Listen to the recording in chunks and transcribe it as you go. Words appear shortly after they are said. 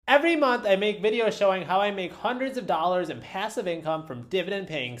Every month, I make videos showing how I make hundreds of dollars in passive income from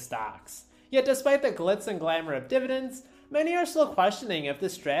dividend-paying stocks. Yet despite the glitz and glamour of dividends, many are still questioning if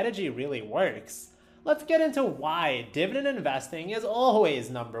this strategy really works. Let's get into why dividend investing is always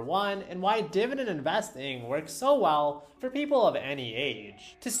number one and why dividend investing works so well for people of any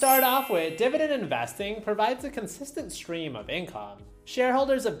age. To start off with, dividend investing provides a consistent stream of income.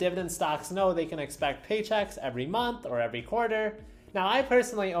 Shareholders of dividend stocks know they can expect paychecks every month or every quarter. Now, I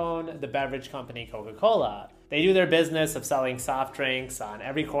personally own the beverage company Coca-Cola. They do their business of selling soft drinks on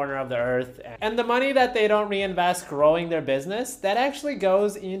every corner of the earth, and the money that they don't reinvest growing their business, that actually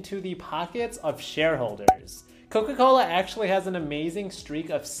goes into the pockets of shareholders. Coca-Cola actually has an amazing streak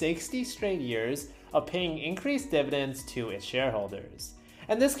of 60 straight years of paying increased dividends to its shareholders.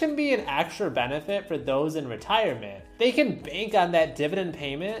 And this can be an extra benefit for those in retirement. They can bank on that dividend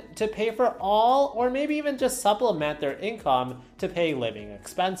payment to pay for all or maybe even just supplement their income to pay living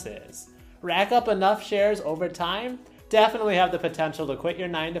expenses. Rack up enough shares over time, definitely have the potential to quit your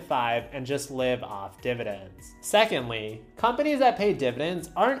 9-to-5 and just live off dividends. Secondly, companies that pay dividends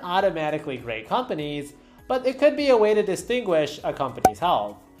aren't automatically great companies, but it could be a way to distinguish a company's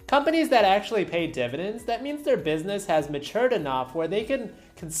health. Companies that actually pay dividends, that means their business has matured enough where they can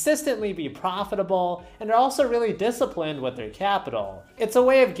consistently be profitable and are also really disciplined with their capital. It's a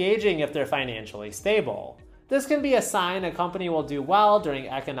way of gauging if they're financially stable. This can be a sign a company will do well during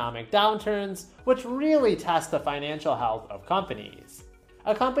economic downturns, which really test the financial health of companies.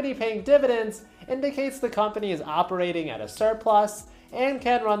 A company paying dividends indicates the company is operating at a surplus and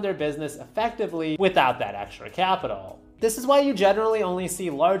can run their business effectively without that extra capital. This is why you generally only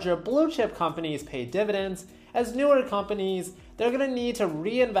see larger blue chip companies pay dividends. As newer companies, they're going to need to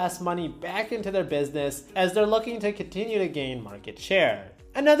reinvest money back into their business as they're looking to continue to gain market share.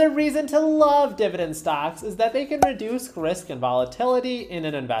 Another reason to love dividend stocks is that they can reduce risk and volatility in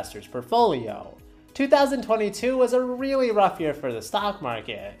an investor's portfolio. 2022 was a really rough year for the stock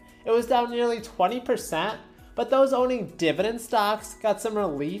market. It was down nearly 20%, but those owning dividend stocks got some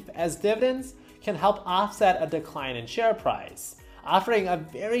relief as dividends can help offset a decline in share price, offering a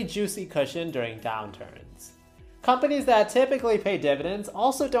very juicy cushion during downturns. Companies that typically pay dividends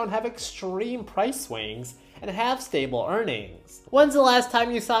also don't have extreme price swings and have stable earnings. When's the last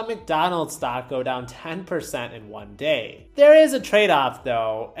time you saw McDonald's stock go down 10% in one day? There is a trade-off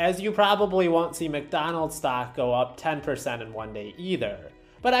though, as you probably won't see McDonald's stock go up 10% in one day either.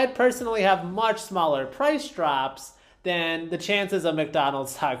 But I'd personally have much smaller price drops than the chances of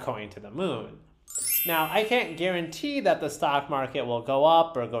McDonald's stock going to the moon. Now, I can't guarantee that the stock market will go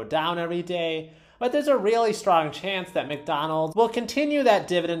up or go down every day, but there's a really strong chance that McDonald's will continue that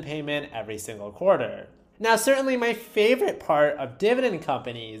dividend payment every single quarter. Now, certainly my favorite part of dividend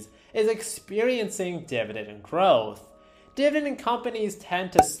companies is experiencing dividend growth. Dividend companies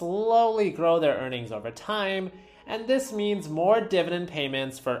tend to slowly grow their earnings over time, and this means more dividend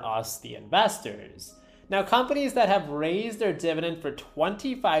payments for us, the investors. Now, companies that have raised their dividend for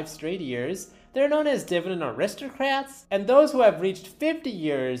 25 straight years, they're known as dividend aristocrats, and those who have reached 50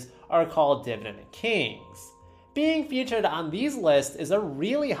 years are called dividend kings. Being featured on these lists is a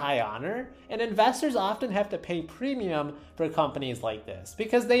really high honor, and investors often have to pay premium for companies like this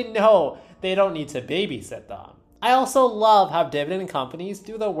because they know they don't need to babysit them. I also love how dividend companies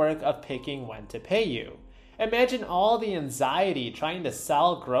do the work of picking when to pay you. Imagine all the anxiety trying to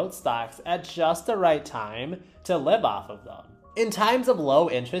sell growth stocks at just the right time to live off of them. In times of low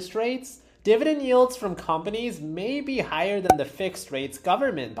interest rates, dividend yields from companies may be higher than the fixed rates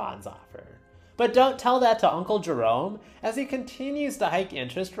government bonds offer. But don't tell that to Uncle Jerome as he continues to hike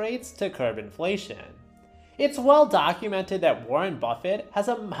interest rates to curb inflation. It's well documented that Warren Buffett has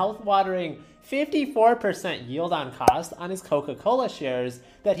a mouth-watering 54% yield on cost on his Coca-Cola shares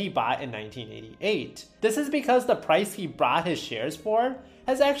that he bought in 1988. This is because the price he bought his shares for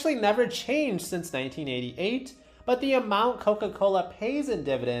has actually never changed since 1988, but the amount Coca-Cola pays in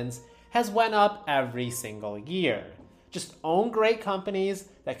dividends has went up every single year. Just own great companies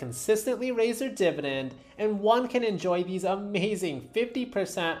that consistently raise their dividend, and one can enjoy these amazing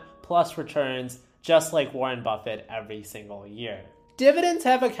 50% plus returns just like Warren Buffett every single year. Dividends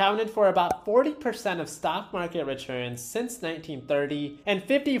have accounted for about 40% of stock market returns since 1930 and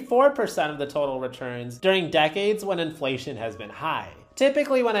 54% of the total returns during decades when inflation has been high.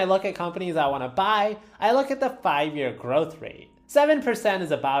 Typically, when I look at companies I want to buy, I look at the 5-year growth rate. 7%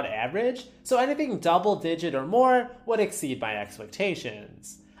 is about average, so anything double-digit or more would exceed my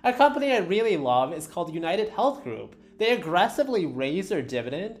expectations. A company I really love is called United Health Group. They aggressively raise their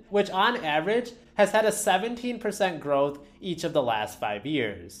dividend, which on average has had a 17% growth each of the last 5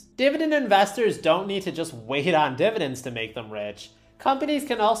 years. Dividend investors don't need to just wait on dividends to make them rich. Companies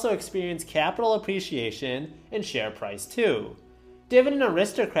can also experience capital appreciation and share price too. Dividend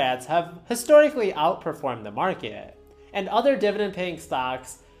aristocrats have historically outperformed the market, and other dividend-paying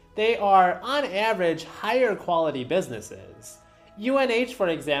stocks, they are, on average, higher quality businesses. UNH, for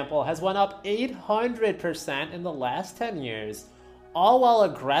example, has went up 800% in the last 10 years, all while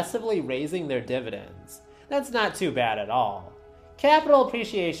aggressively raising their dividends. That's not too bad at all. Capital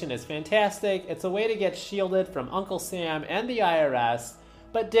appreciation is fantastic. It's a way to get shielded from Uncle Sam and the IRS,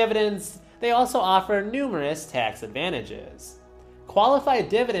 but dividends, they also offer numerous tax advantages. Qualified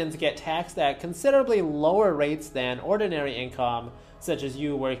dividends get taxed at considerably lower rates than ordinary income, such as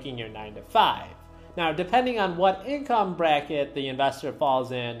you working your 9 to 5. Now, depending on what income bracket the investor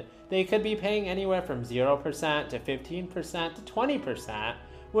falls in, they could be paying anywhere from 0% to 15% to 20%,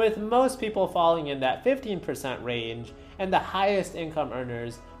 with most people falling in that 15% range and the highest income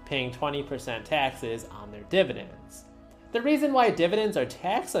earners paying 20% taxes on their dividends. The reason why dividends are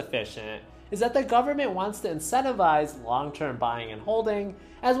tax efficient is that the government wants to incentivize long-term buying and holding,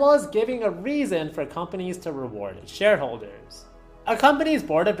 as well as giving a reason for companies to reward its shareholders. A company's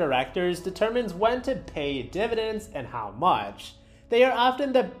board of directors determines when to pay dividends and how much. They are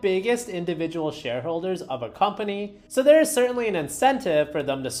often the biggest individual shareholders of a company, so there is certainly an incentive for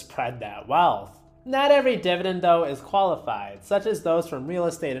them to spread that wealth. Not every dividend, though, is qualified, such as those from real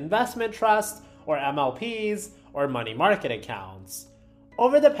estate investment trusts, or MLPs, or money market accounts.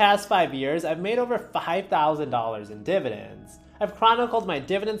 Over the past 5 years, I've made over $5,000 in dividends. I've chronicled my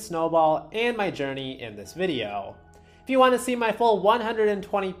dividend snowball and my journey in this video. If you want to see my full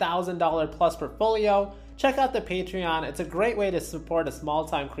 $120,000 plus portfolio, check out the Patreon. It's a great way to support a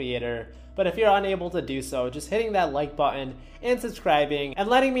small-time creator, but if you're unable to do so, just hitting that like button and subscribing and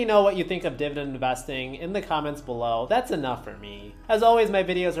letting me know what you think of dividend investing in the comments below, that's enough for me. As always, my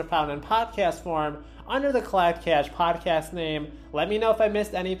videos are found in podcast form under the Collect Cash podcast name. Let me know if I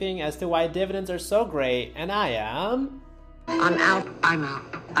missed anything as to why dividends are so great, and I'm out. I'm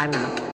out.